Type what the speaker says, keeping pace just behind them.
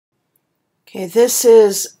Okay, this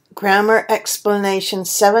is Grammar Explanation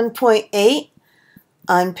 7.8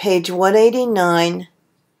 on page 189,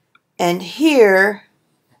 and here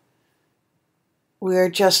we're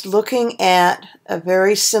just looking at a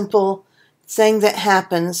very simple thing that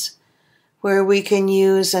happens where we can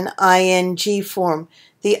use an ing form.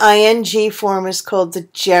 The ing form is called the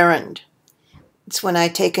gerund. It's when I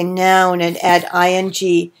take a noun and add ing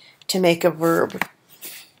to make a verb.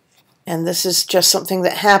 And this is just something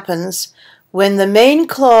that happens when the main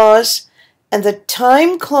clause and the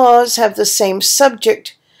time clause have the same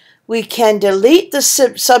subject. We can delete the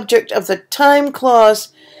subject of the time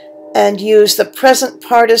clause and use the present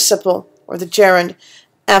participle, or the gerund,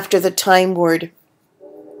 after the time word.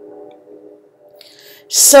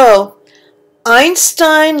 So,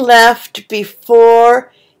 Einstein left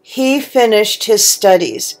before he finished his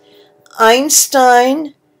studies.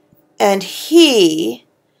 Einstein and he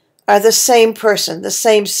are the same person, the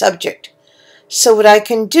same subject. So what I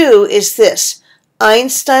can do is this.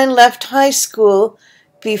 Einstein left high school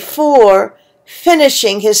before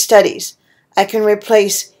finishing his studies. I can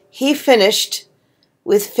replace he finished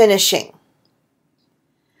with finishing.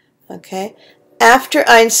 Okay? After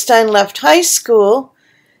Einstein left high school,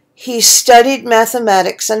 he studied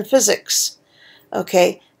mathematics and physics.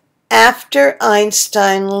 Okay? After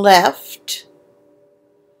Einstein left,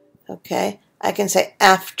 okay, I can say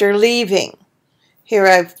after leaving. Here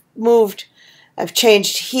I've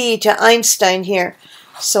changed he to Einstein here,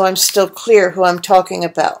 so I'm still clear who I'm talking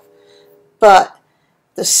about. But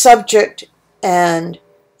the subject and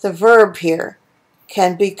the verb here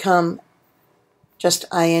can become just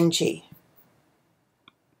ing.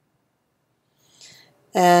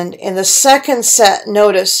 And in the second set,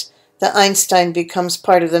 notice that Einstein becomes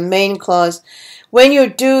part of the main clause. When you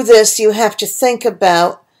do this, you have to think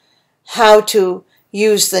about how to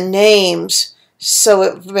use the names so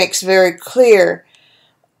it makes very clear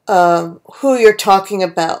who you're talking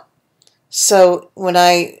about. So when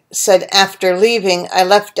I said after leaving, I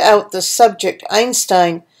left out the subject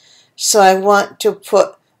Einstein, so I want to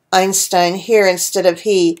put Einstein here instead of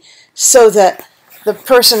he, so that the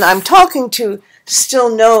person I'm talking to still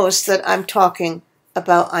knows that I'm talking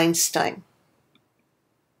about Einstein.